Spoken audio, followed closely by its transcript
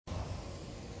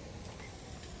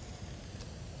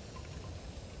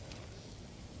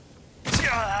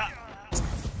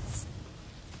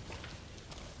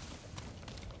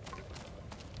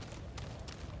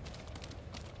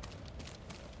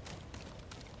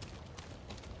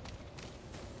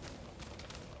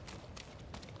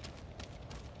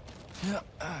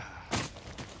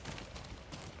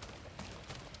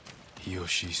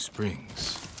Hiyoshi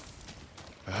Springs.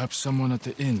 Perhaps someone at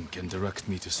the inn can direct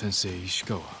me to Sensei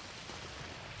Ishikawa.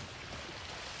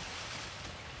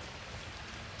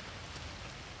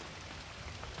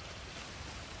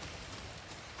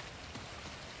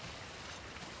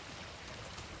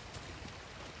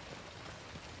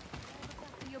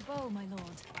 Your bow, my lord.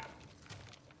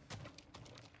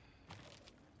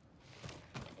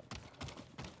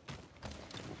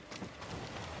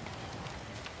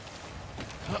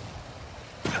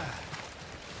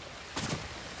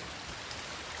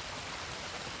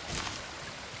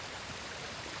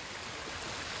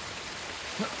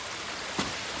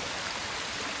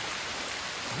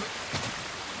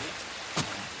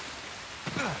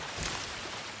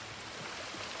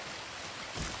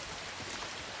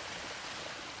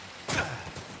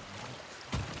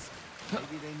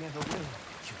 Maybe they never will.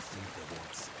 You think they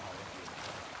won't spell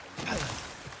it?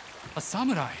 A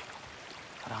samurai?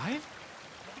 Alive?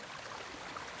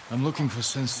 I'm looking for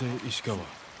Sensei Ishikawa.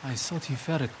 I thought he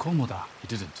fell at Komoda. He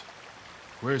didn't.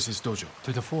 Where is his dojo?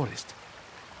 To the forest.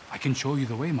 I can show you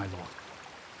the way, my lord.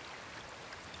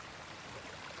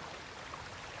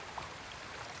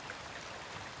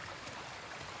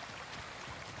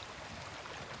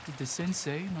 Did the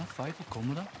sensei not fight at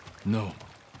Komoda? No.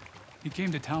 He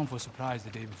came to town for a surprise the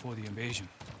day before the invasion.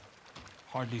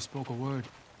 Hardly spoke a word,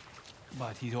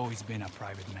 but he's always been a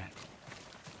private man.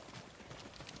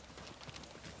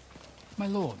 My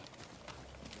lord,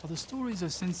 are the stories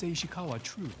of Sensei Ishikawa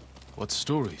true? What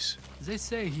stories? They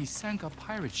say he sank a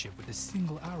pirate ship with a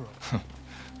single arrow.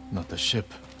 Not the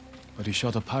ship, but he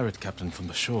shot a pirate captain from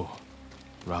the shore.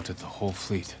 Routed the whole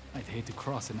fleet. I'd hate to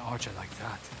cross an archer like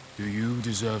that. Do you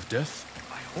deserve death?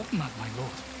 I hope not, my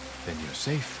lord. Then you're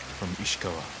safe from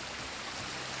Ishikawa.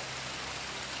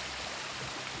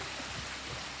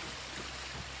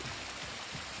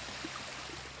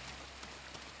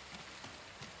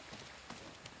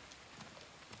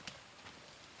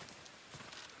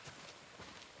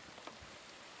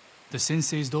 The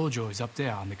sensei's dojo is up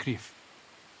there on the cliff.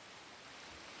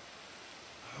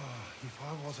 If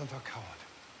I wasn't a coward,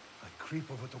 I'd creep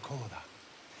over to Komoda,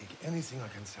 take anything I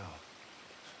can sell,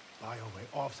 buy our way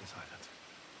off this island.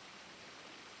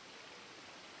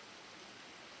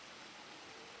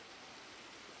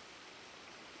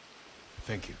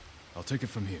 Thank you. I'll take it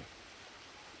from here.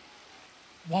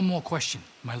 One more question,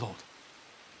 my lord.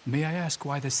 May I ask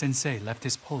why the sensei left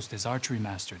his post as archery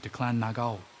master to Clan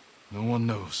Nagao? No one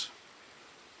knows.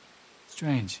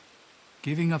 Strange.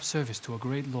 Giving up service to a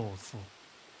great lord for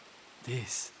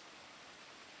this.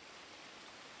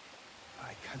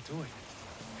 I can't do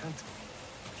it. Can't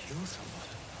kill someone.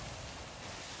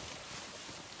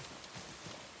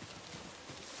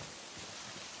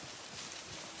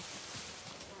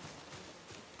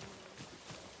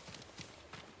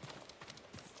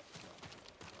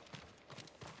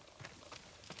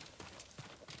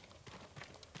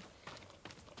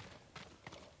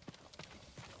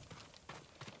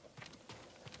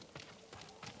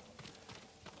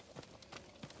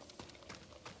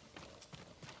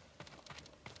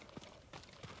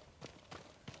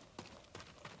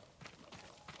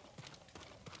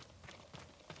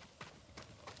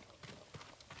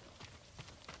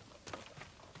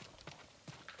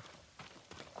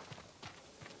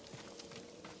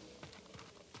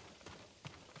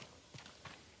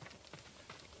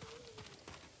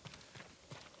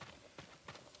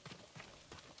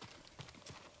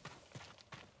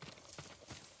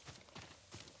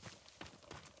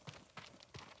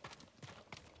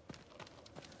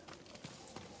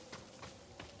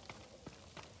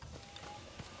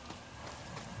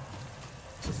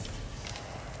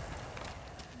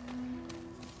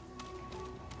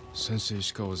 Sensei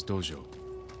Ishikawa's dojo.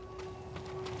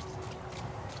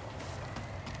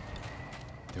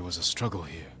 There was a struggle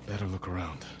here. Better look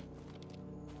around.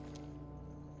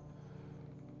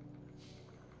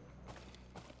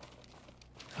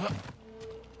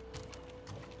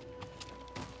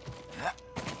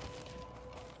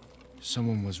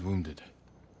 Someone was wounded.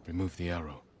 Remove the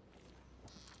arrow.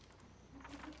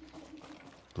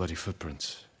 Bloody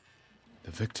footprints.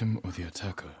 The victim or the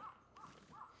attacker?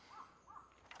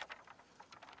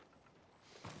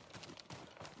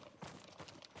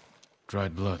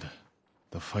 Dried blood.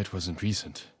 The fight wasn't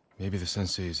recent. Maybe the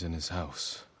sensei is in his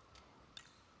house.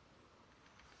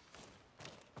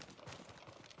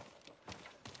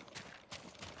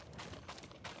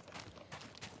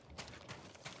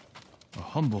 A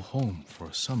humble home for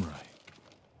a samurai.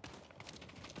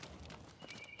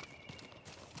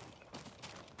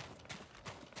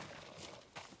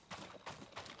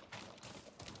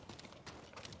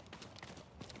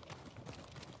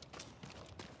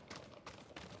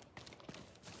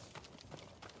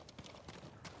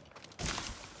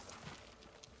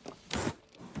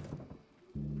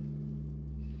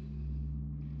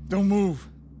 Don't move.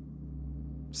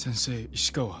 Sensei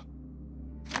Ishikawa.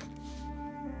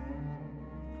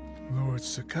 Lord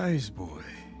Sakai's boy.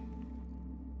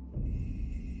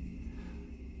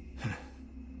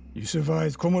 You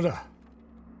survived Komoda.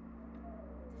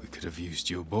 We could have used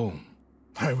your bone.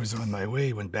 I was on my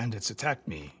way when bandits attacked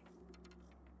me.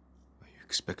 Are you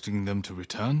expecting them to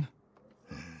return?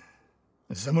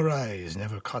 A samurai is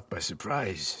never caught by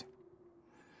surprise.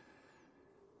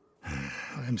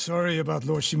 I'm sorry about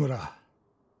Lord Shimura.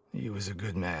 He was a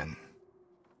good man.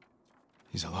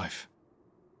 He's alive.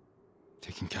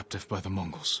 Taken captive by the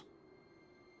Mongols.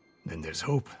 Then there's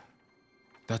hope.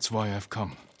 That's why I've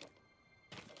come.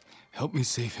 Help me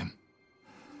save him.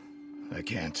 I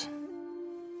can't.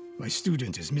 My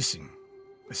student is missing.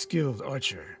 A skilled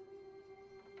archer.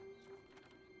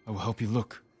 I will help you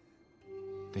look.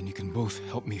 Then you can both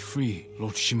help me free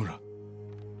Lord Shimura.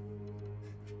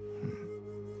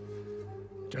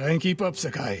 Try and keep up,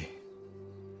 Sakai.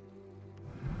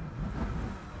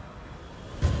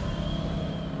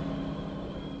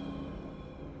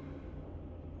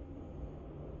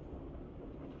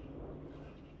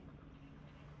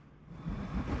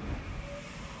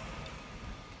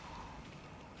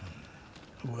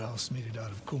 Who else made it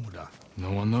out of Komoda?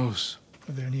 No one knows.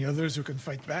 Are there any others who can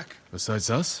fight back? Besides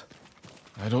us?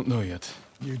 I don't know yet.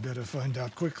 You'd better find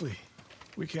out quickly.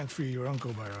 We can't free your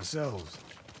uncle by ourselves.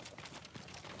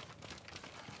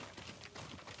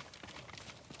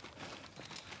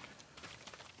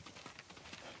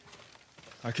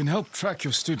 I can help track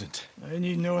your student. I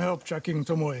need no help tracking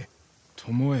Tomoe.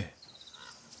 Tomoe.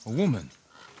 A woman.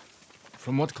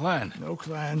 From what clan? No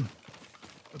clan.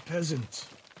 A peasant.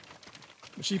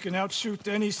 But she can outshoot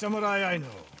any samurai I know.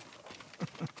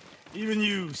 Even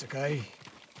you, Sakai.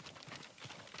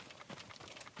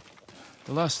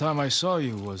 The last time I saw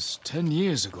you was 10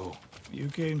 years ago. You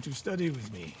came to study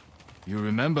with me. You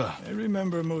remember? I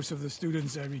remember most of the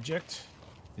students I reject.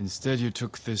 Instead, you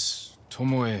took this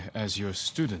Tomoe as your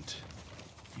student.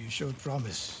 You showed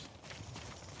promise.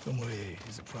 Tomoe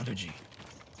is a prodigy.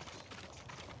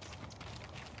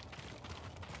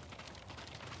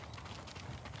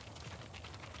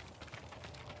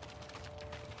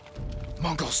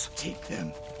 Mongols! Take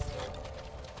them.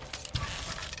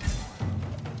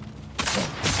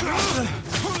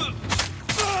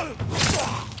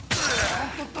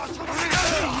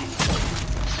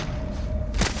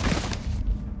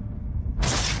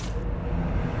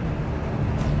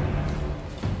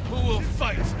 Who will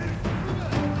fight?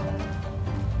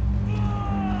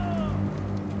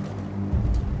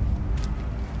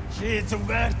 She's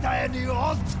worth any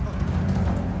odds.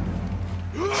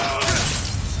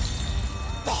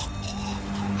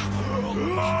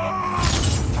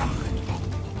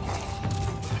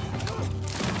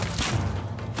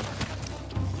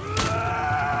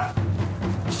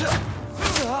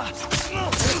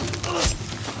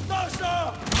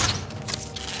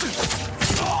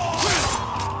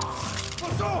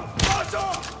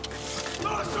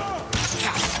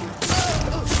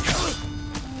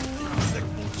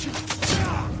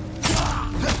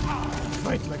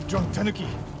 Fight like drunk tanuki.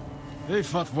 They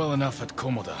fought well enough at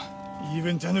Komoda.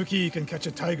 Even tanuki can catch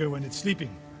a tiger when it's sleeping.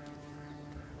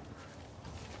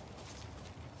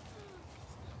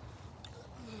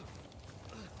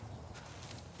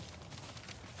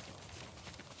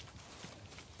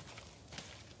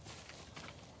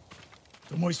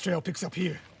 Tomoe's trail picks up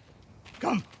here.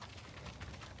 Come!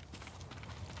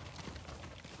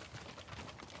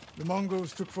 The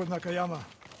Mongols took Fort Nakayama.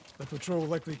 The patrol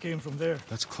likely came from there.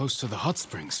 That's close to the hot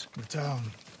springs. The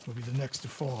town will be the next to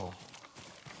fall.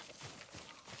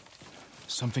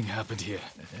 Something happened here.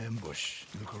 An ambush.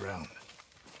 Look around.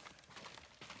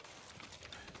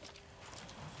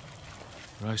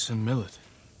 Rice and millet.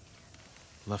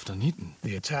 Left uneaten.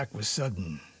 The attack was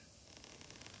sudden.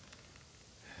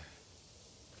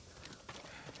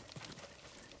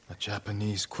 A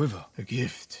Japanese quiver. A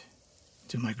gift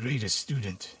to my greatest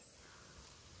student.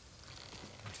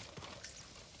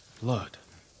 Blood,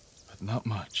 but not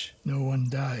much. No one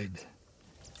died.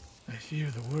 I fear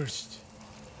the worst.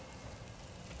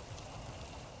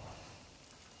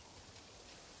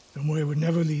 Tomoe would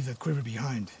never leave that quiver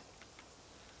behind.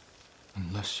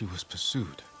 Unless she was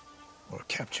pursued. Or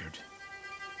captured.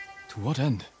 To what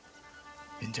end?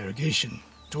 Interrogation.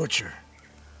 Torture.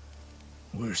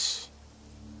 Worse.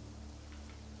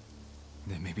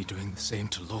 They may be doing the same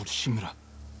to Lord Shimura.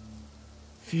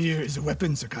 Fear is a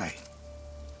weapon, Sakai.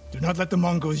 Do not let the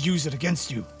Mongols use it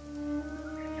against you.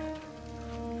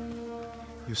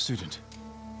 Your student.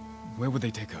 Where would they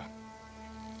take her?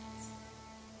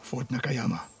 Fort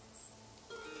Nakayama.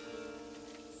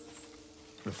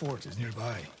 The fort is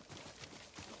nearby.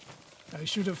 I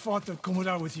should have fought the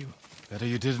Komura with you. Better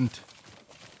you didn't.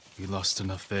 We lost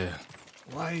enough there.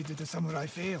 Why did the samurai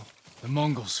fail? The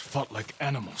Mongols fought like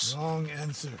animals. Wrong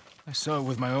answer. I saw it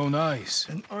with my own eyes.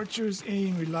 An archer's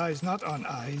aim relies not on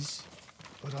eyes,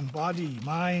 but on body,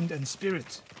 mind, and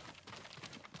spirit.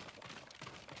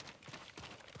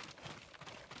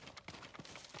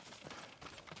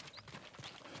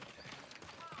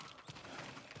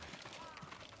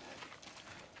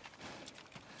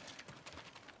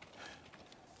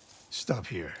 Stop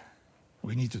here.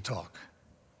 We need to talk.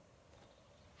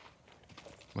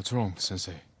 What's wrong,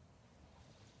 Sensei?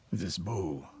 This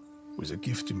bow was a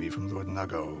gift to me from Lord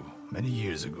Nagao many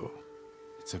years ago.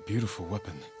 It's a beautiful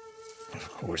weapon. Of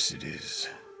course it is.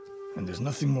 And there's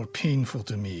nothing more painful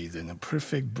to me than a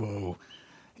perfect bow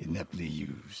ineptly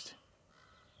used.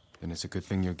 Then it's a good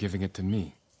thing you're giving it to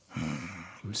me.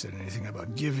 Who said anything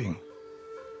about giving?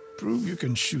 Prove you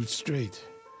can shoot straight.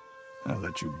 I'll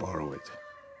let you borrow it.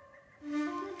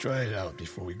 Try it out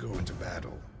before we go into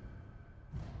battle.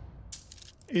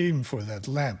 Aim for that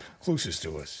lamp closest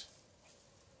to us.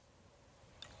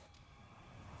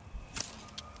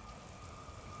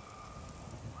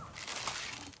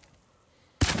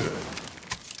 Good.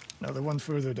 Now the one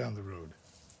further down the road.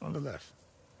 On the left.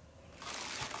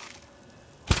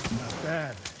 Not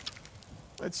bad.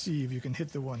 Let's see if you can hit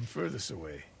the one furthest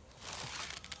away.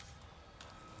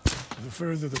 The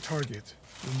further the target,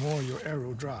 the more your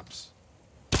arrow drops.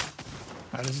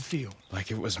 How does it feel? Like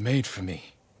it was made for me.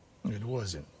 It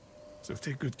wasn't. So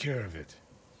take good care of it.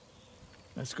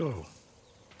 Let's go.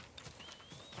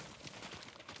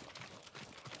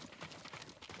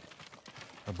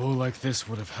 A bow like this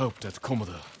would have helped at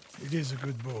Komoda. It is a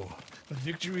good bow, but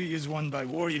victory is won by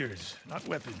warriors, not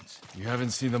weapons. You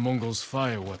haven't seen the Mongols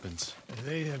fire weapons.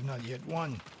 They have not yet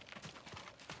won.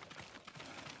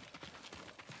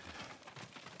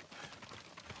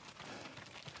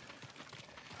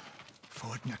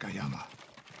 Fort Nakayama.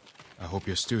 I hope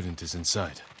your student is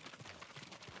inside.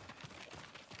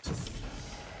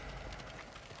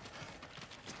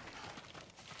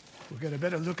 We'll get a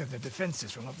better look at the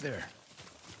defenses from up there.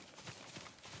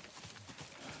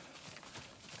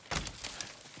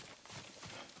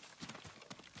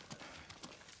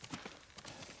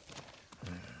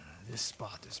 This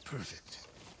spot is perfect.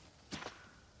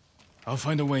 I'll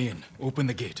find a way in. Open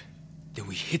the gate. Then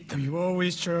we hit them. You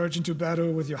always charge into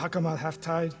battle with your hakama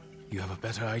half-tied? You have a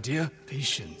better idea?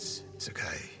 Patience,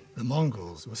 Sakai. The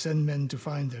Mongols will send men to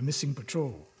find their missing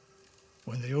patrol.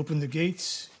 When they open the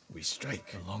gates, we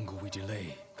strike. The longer we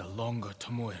delay, the longer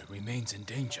Tomoe remains in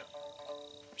danger.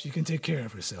 She can take care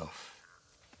of herself.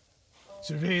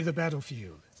 Survey the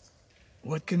battlefield.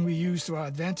 What can we use to our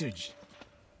advantage?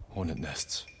 Hornet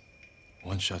nests.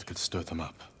 One shot could stir them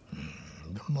up.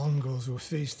 The Mongols will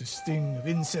face the sting of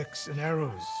insects and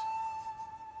arrows.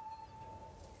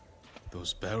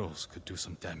 Those barrels could do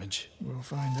some damage. We'll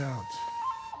find out.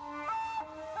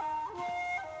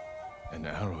 An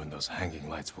arrow in those hanging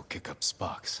lights will kick up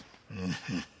sparks.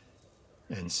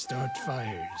 And start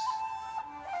fires.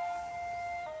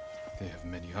 They have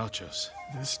many archers.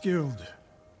 They're skilled,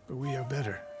 but we are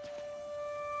better.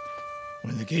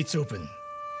 When the gates open,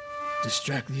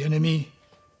 distract the enemy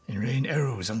and rain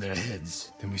arrows on their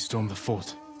heads. Then we storm the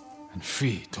fort and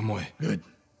free Tomoe. Good.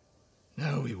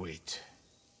 Now we wait.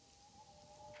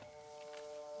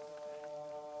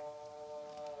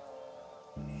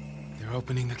 They're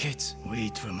opening the gates.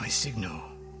 Wait for my signal.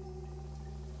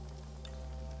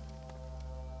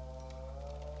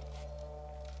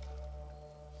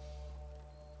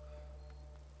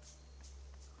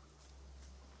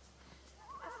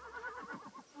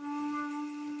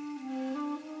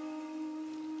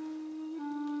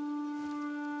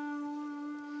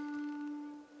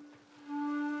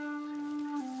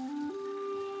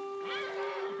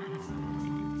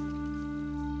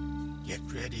 Get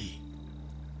ready.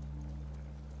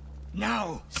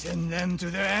 Now, send them to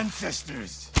their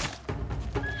ancestors.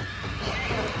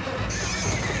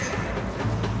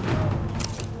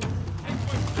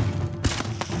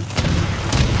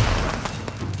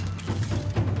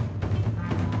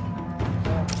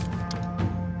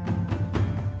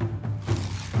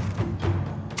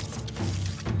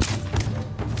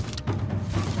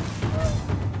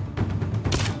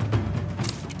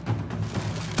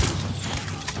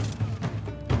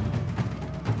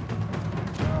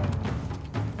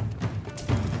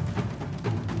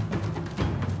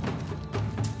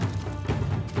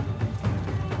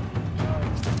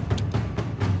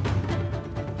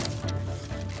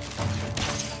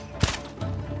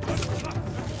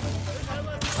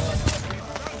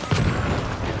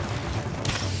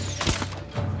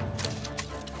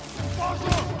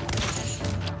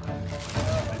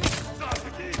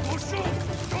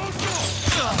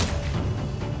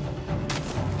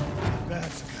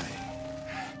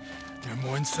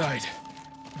 inside.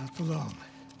 Not for long.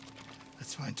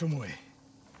 Let's find Tomoe.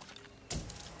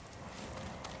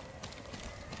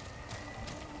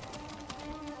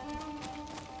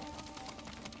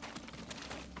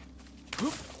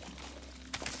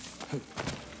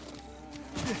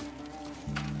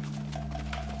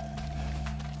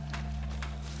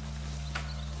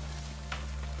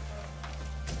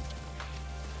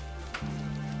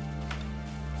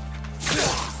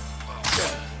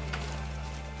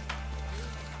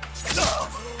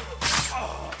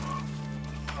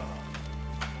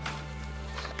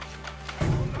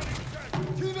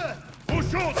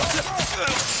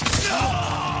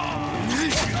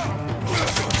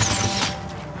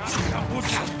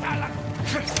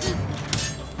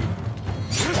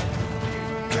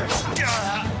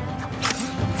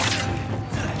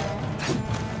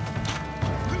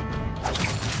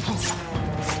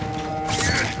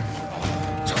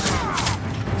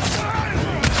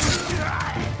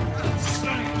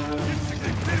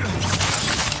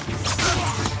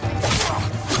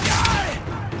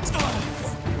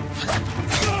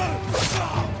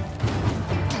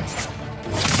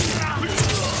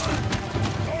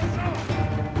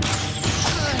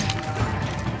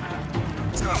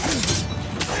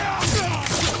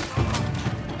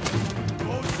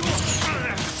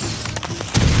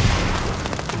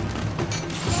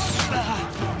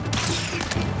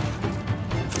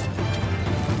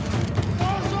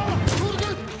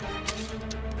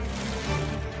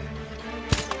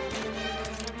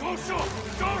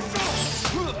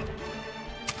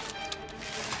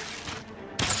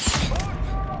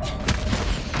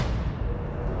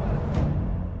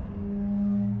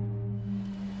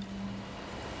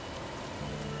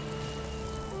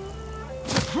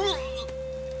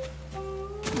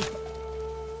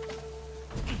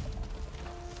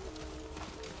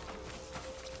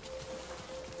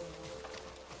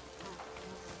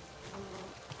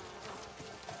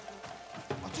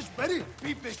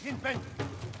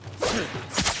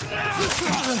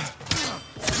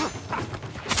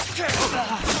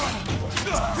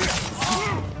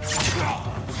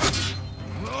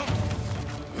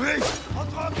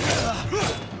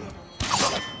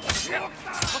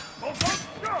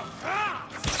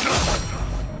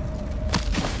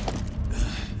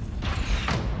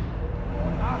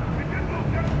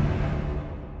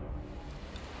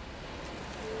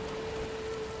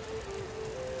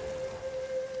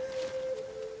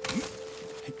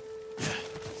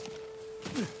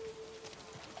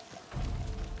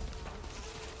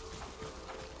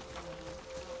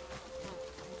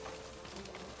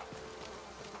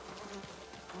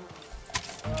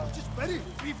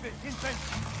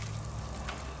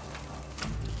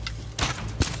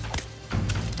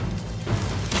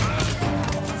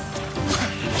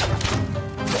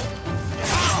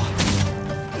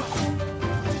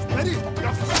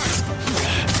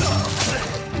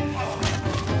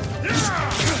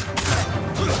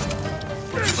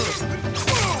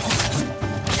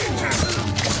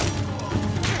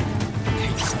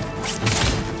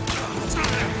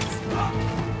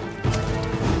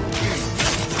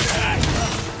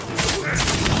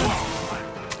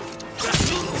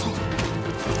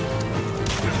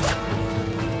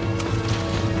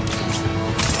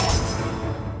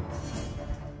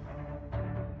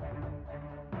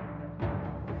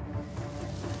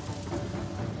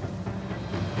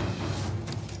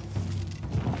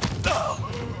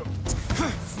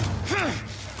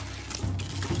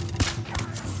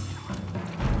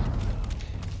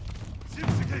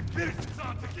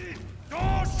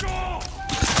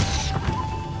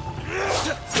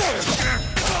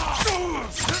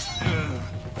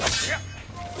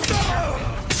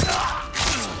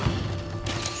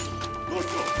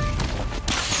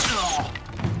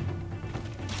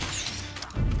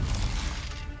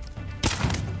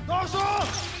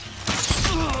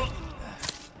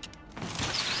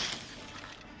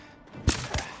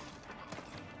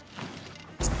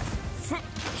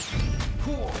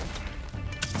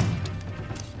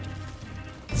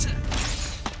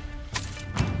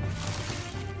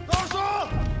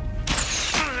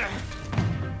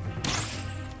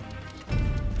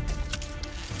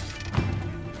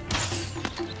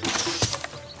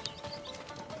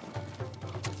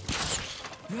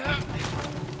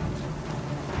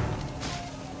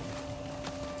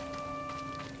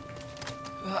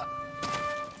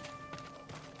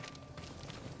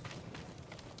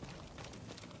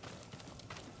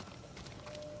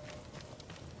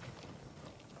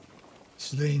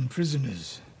 Slain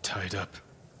prisoners. Tied up.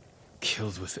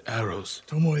 Killed with arrows.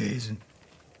 Tomoe isn't...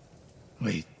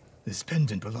 Wait, this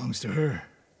pendant belongs to her.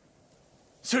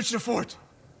 Search the fort!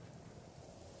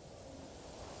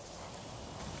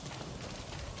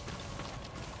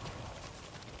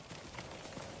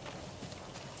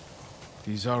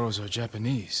 These arrows are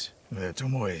Japanese. They're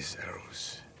Tomoe's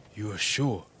arrows. You are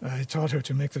sure? I taught her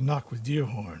to make the knock with deer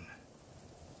horn.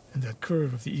 And that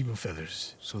curve of the eagle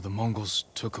feathers. So the Mongols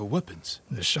took her weapons?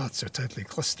 The shots are tightly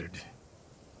clustered.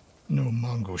 No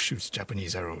Mongol shoots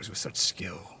Japanese arrows with such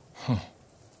skill. Huh.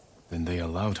 Then they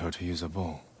allowed her to use a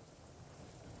bow.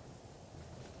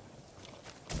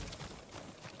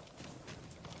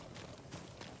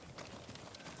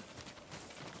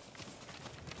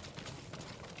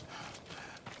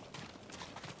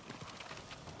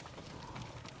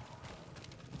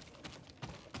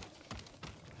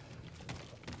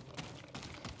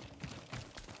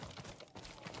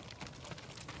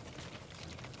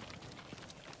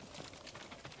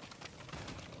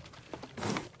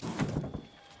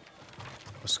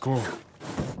 A scroll.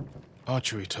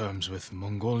 Archery terms with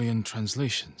Mongolian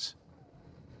translations.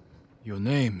 Your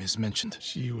name is mentioned.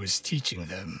 She was teaching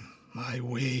them my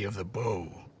way of the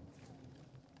bow.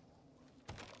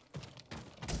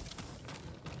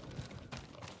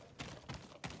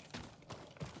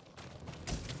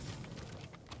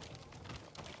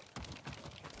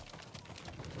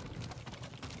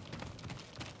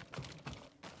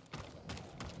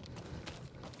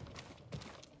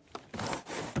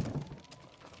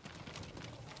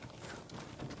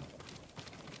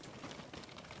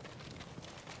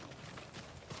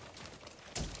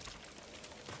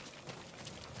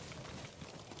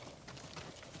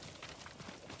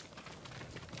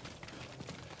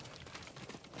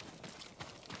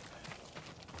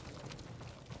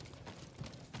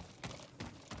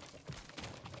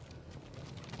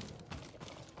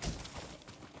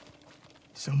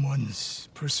 Someone's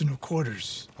personal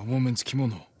quarters. A woman's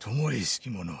kimono. Tomoe's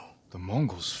kimono. The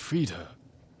Mongols freed her.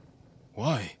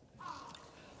 Why?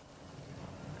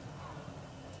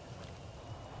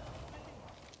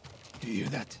 Do you hear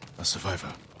that? A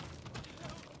survivor.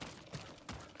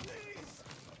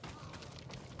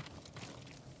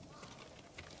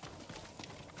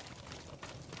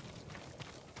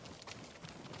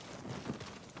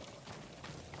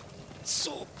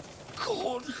 So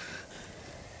cold.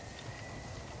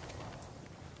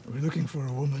 We're looking for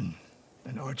a woman,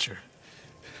 an archer.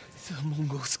 The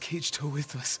Mongols caged her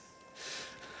with us.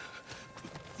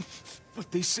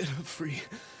 But they set her free.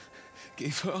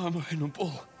 Gave her armor and a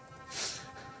bow.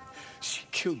 She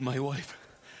killed my wife.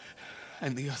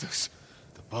 And the others.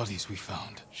 The bodies we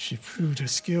found. She proved her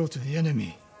skill to the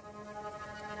enemy.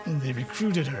 And they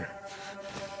recruited her.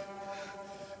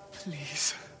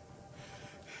 Please.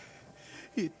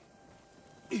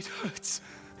 It hurts.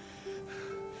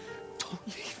 Don't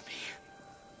leave me.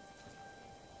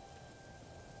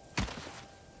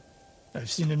 I've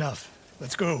seen enough.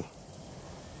 Let's go.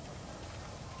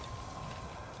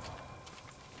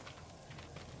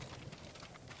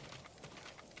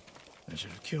 I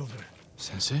should have killed her.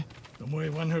 Sensei?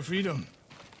 Tomoe won her freedom.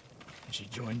 And she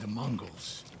joined the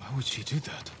Mongols. Why would she do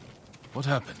that? What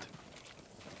happened?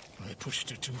 I pushed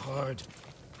her too hard.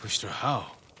 Pushed her how?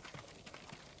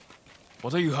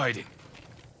 What are you hiding?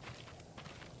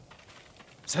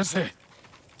 Sensei!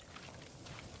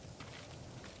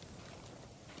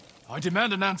 I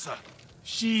demand an answer.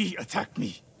 She attacked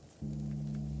me.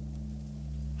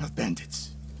 Not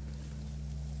bandits.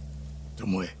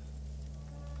 Tomoe.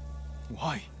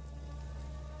 Why?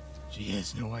 She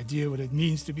has no idea what it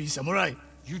means to be samurai.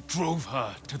 You drove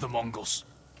her to the Mongols.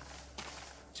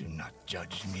 Do not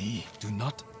judge me. Do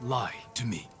not lie to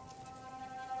me.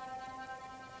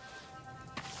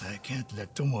 I can't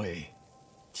let Tomoe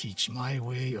teach my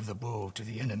way of the bow to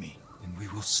the enemy. Then we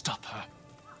will stop her.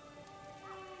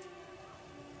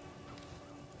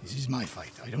 This is my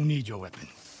fight. I don't need your weapon.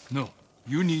 No,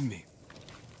 you need me.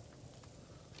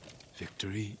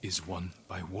 Victory is won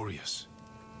by warriors,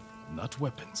 not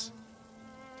weapons.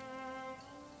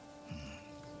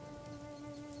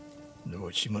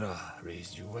 Lord Shimura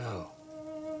raised you well.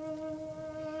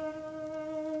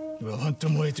 We'll hunt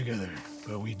Tomoe together,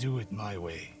 but we do it my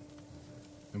way.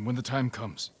 And when the time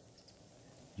comes,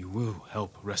 you will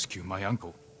help rescue my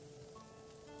uncle.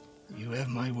 You have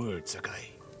my word,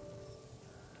 Sakai.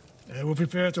 I will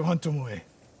prepare to hunt Tomoe.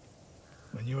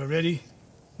 When you are ready,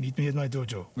 meet me at my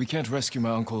dojo. We can't rescue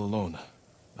my uncle alone.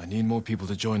 I need more people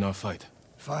to join our fight.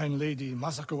 Find Lady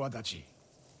Masako Wadachi.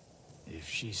 If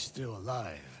she's still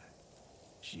alive,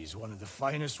 she's one of the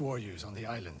finest warriors on the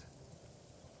island.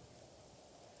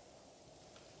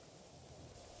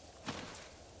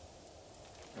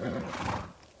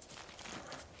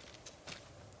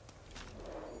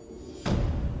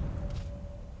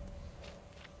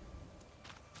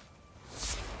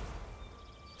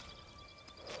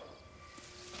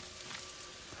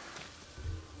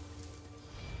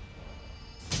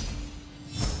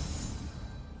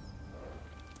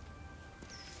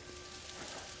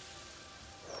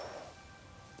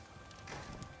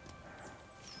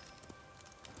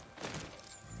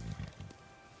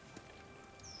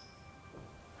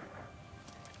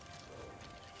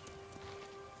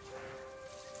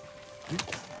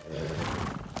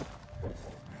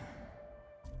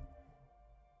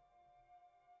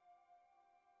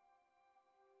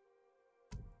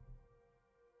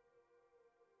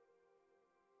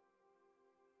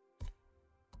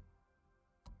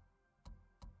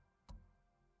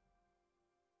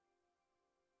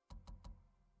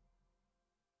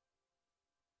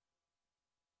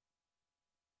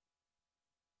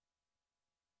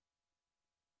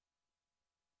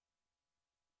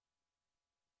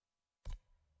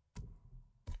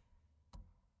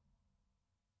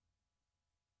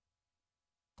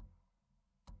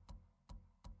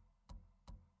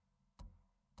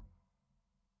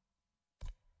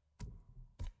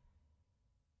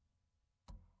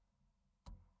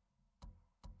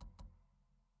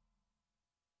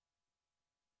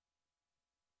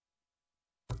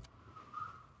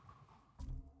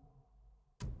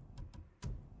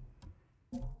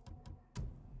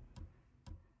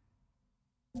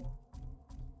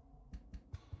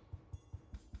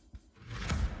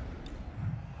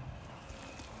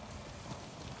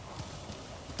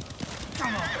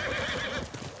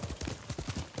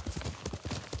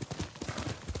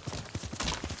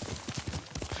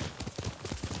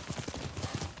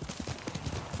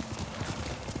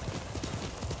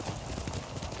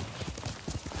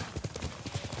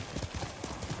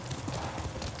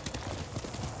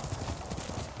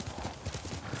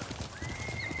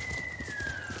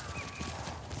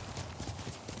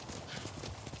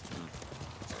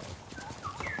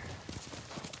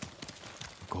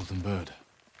 Golden Bird.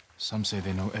 Some say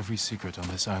they know every secret on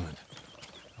this island.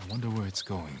 I wonder where it's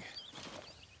going.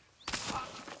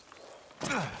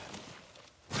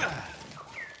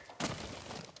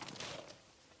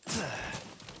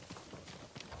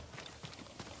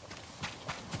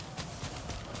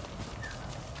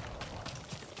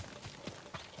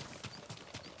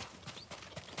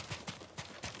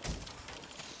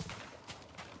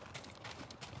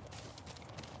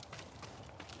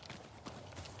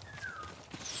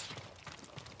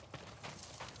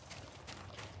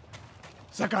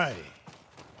 Sakai!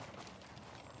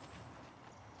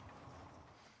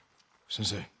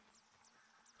 Sensei,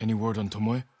 any word on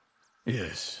Tomoe?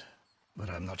 Yes, but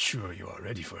I'm not sure you are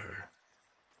ready for her.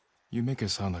 You make her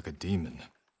sound like a demon.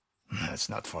 That's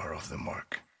not far off the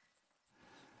mark.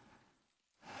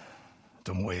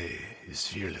 Tomoe is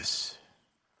fearless.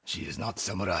 She is not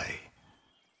samurai,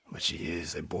 but she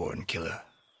is a born killer.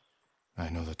 I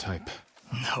know the type.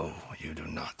 No, you do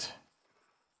not.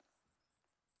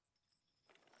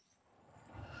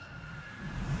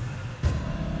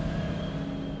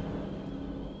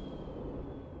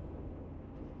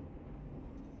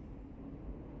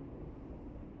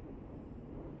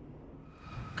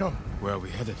 Come. Where are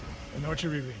we headed? An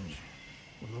archery range.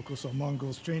 The locals saw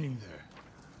Mongols training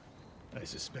there. I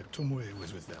suspect Tomoe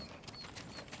was with them.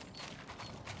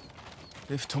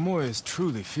 If Tomoe is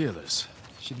truly fearless,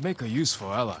 she'd make a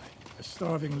useful ally. A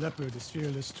starving leopard is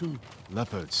fearless too.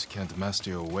 Leopards can't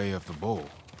master your way of the bow.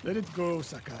 Let it go,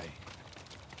 Sakai.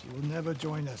 She will never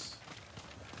join us.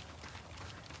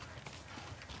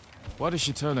 Why did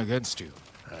she turn against you?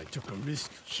 I took a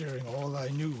risk sharing all I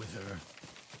knew with her.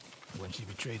 When she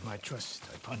betrayed my trust,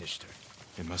 I punished her.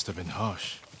 It must have been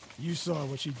harsh. You saw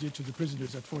what she did to the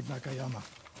prisoners at Fort Nakayama.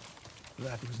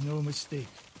 That was no mistake.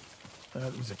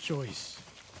 That was a choice.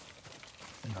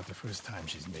 And not the first time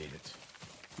she's made it.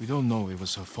 We don't know it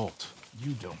was her fault.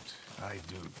 You don't. I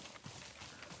do.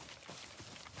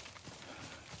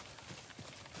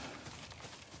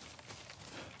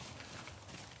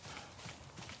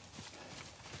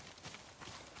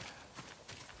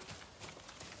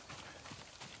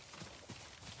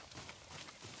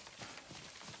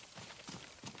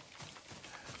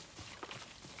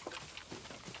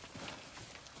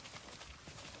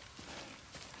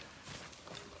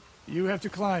 You have to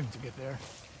climb to get there.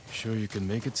 Sure you can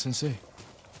make it, Sensei?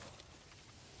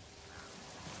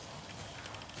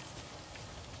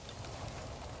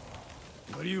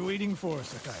 What are you waiting for,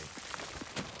 Sakai?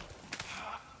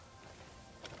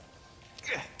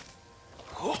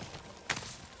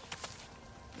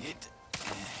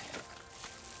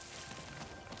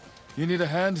 You need a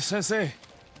hand, Sensei?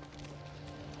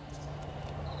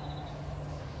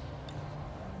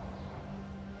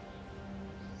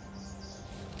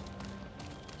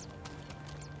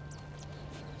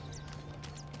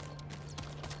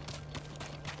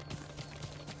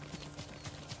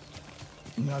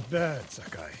 Not bad,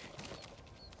 Sakai.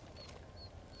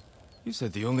 You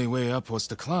said the only way up was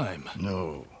to climb.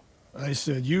 No. I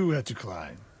said you had to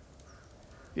climb.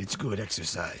 It's good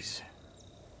exercise.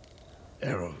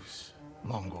 Arrows,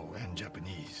 Mongol and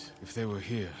Japanese. If they were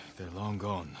here, they're long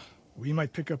gone. We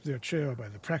might pick up their trail by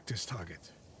the practice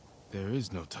target. There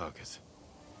is no target.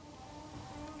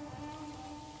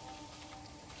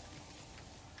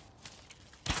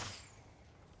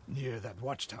 Near that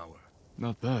watchtower.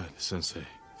 Not bad, Sensei.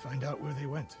 Find out where they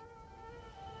went.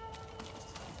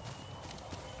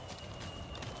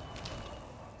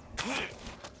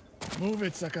 Move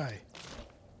it, Sakai.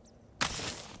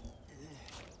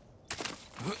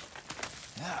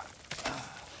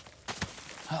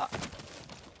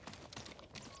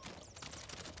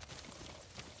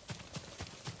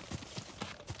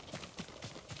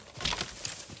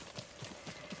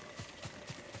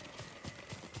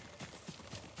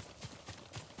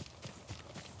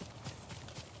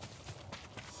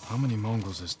 How many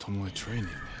Mongols is Tomoe training?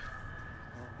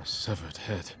 A severed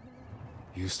head,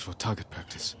 used for target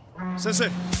practice. Sensei,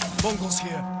 Mongols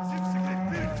here.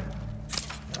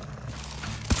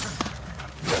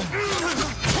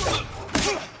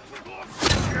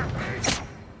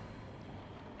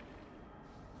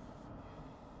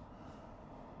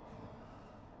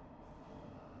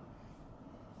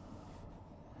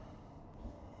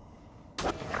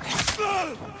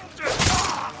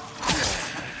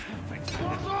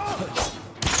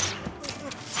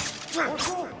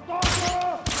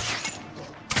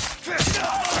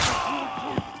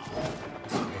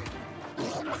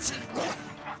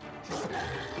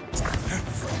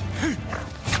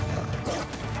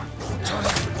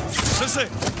 Sensei, I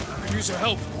could use your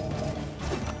help.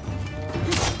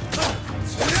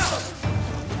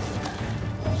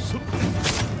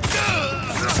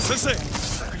 Sensei,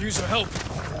 I could use your help.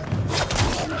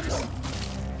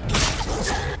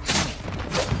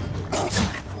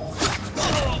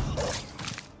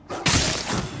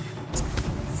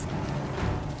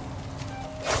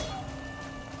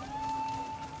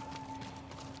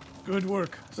 Good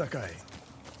work, Sakai.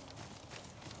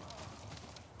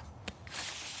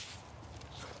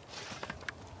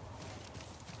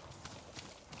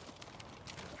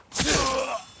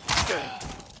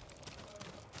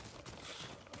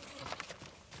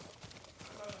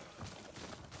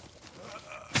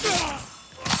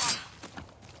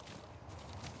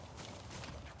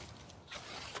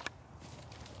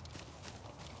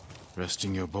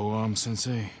 Resting your bow arm,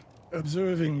 Sensei?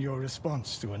 Observing your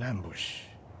response to an ambush.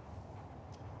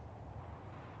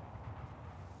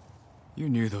 You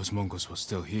knew those Mongols were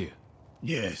still here.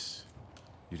 Yes.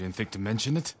 You didn't think to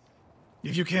mention it?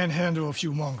 If you can't handle a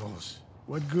few Mongols,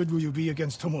 what good will you be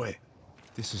against Tomoe?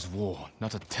 This is war,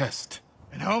 not a test.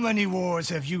 And how many wars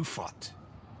have you fought?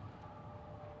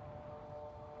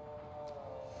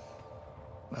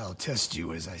 I'll test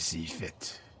you as I see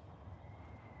fit.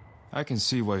 I can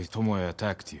see why Tomoe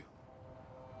attacked you.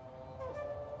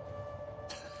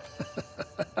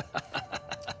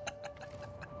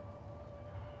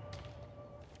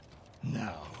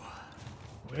 Now,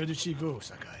 where did she go,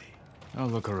 Sakai? I'll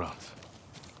look around.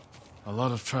 A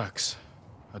lot of tracks.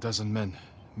 A dozen men,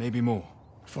 maybe more.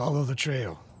 Follow the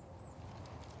trail.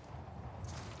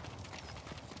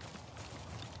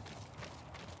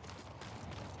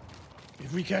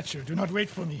 If we catch her, do not wait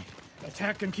for me.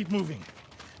 Attack and keep moving,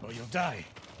 or you'll die.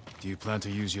 Do you plan to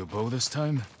use your bow this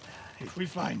time? If we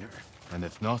find her. And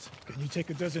if not? Can you take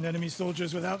a dozen enemy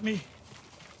soldiers without me?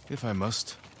 If I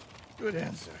must. Good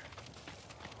answer.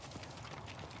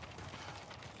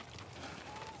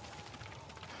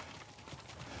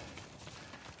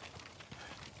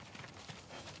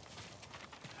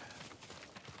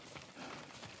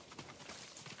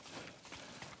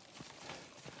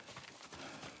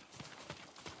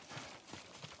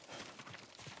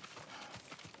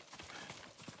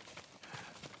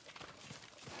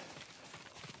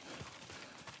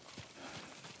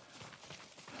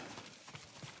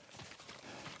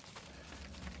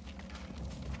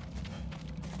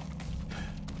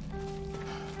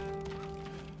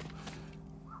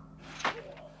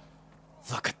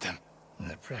 Look at them.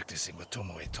 They're practicing what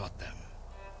Tomoe taught them.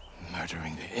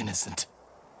 Murdering the innocent.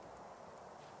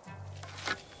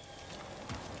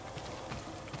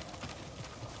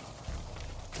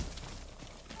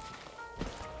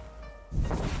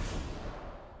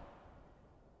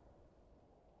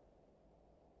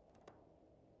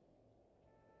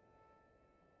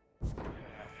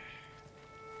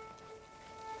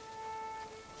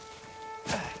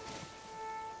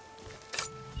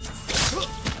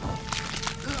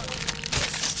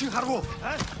 Харгу.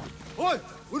 Ой,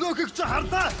 өнөөхийг чи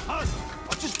харлаа.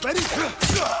 Очиж барих.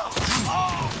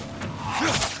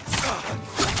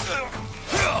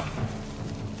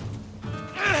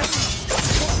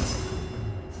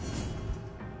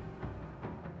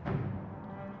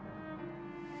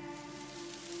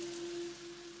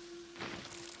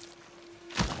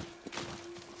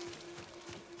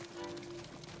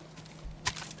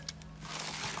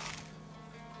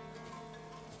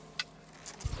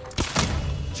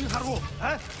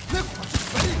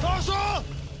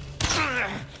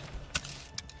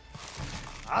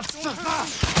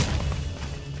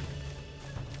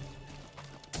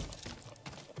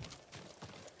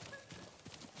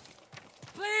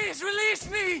 Please release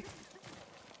me!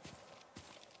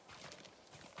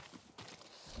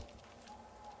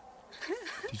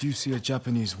 Did you see a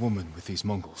Japanese woman with these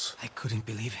Mongols? I couldn't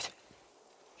believe it.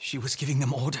 She was giving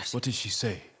them orders. What did she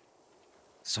say?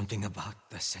 Something about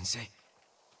the sensei.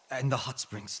 And the hot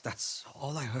springs. That's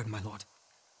all I heard, my lord.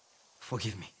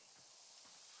 Forgive me.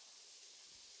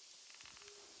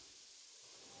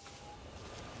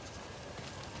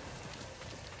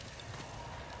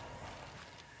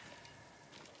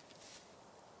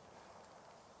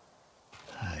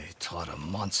 I taught a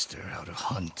monster how to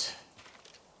hunt.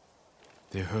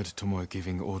 They heard Tomoe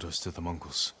giving orders to the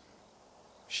Mongols.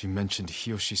 She mentioned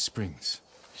Hiyoshi Springs.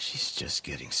 She's just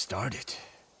getting started.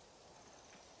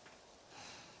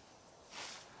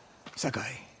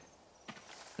 Sakai,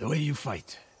 the way you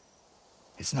fight,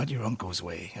 it's not your uncle's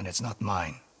way, and it's not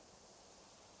mine.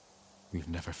 We've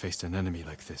never faced an enemy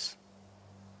like this.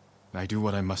 I do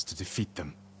what I must to defeat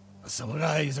them. A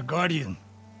samurai is a guardian,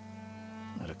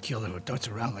 not a killer who darts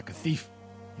around like a thief.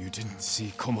 You didn't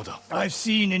see Komoda. I've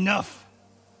seen enough.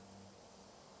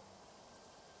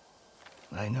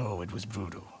 I know it was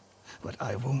brutal, but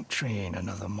I won't train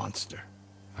another monster.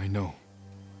 I know.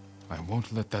 I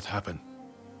won't let that happen.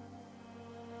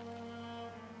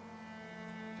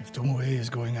 If Tomoe is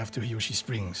going after Hiyoshi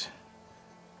Springs,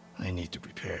 I need to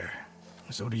prepare.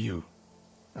 So do you.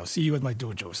 I'll see you at my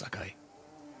dojo, Sakai.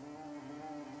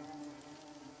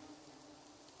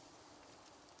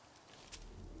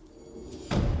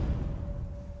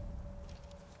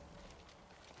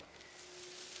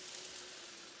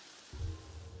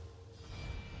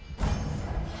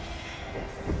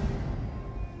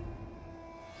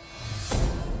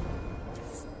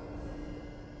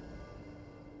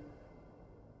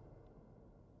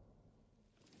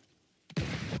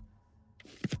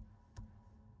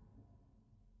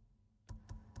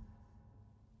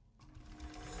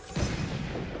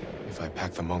 If I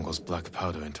pack the Mongols' black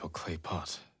powder into a clay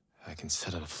pot, I can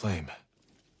set it aflame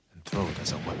and throw it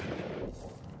as a weapon.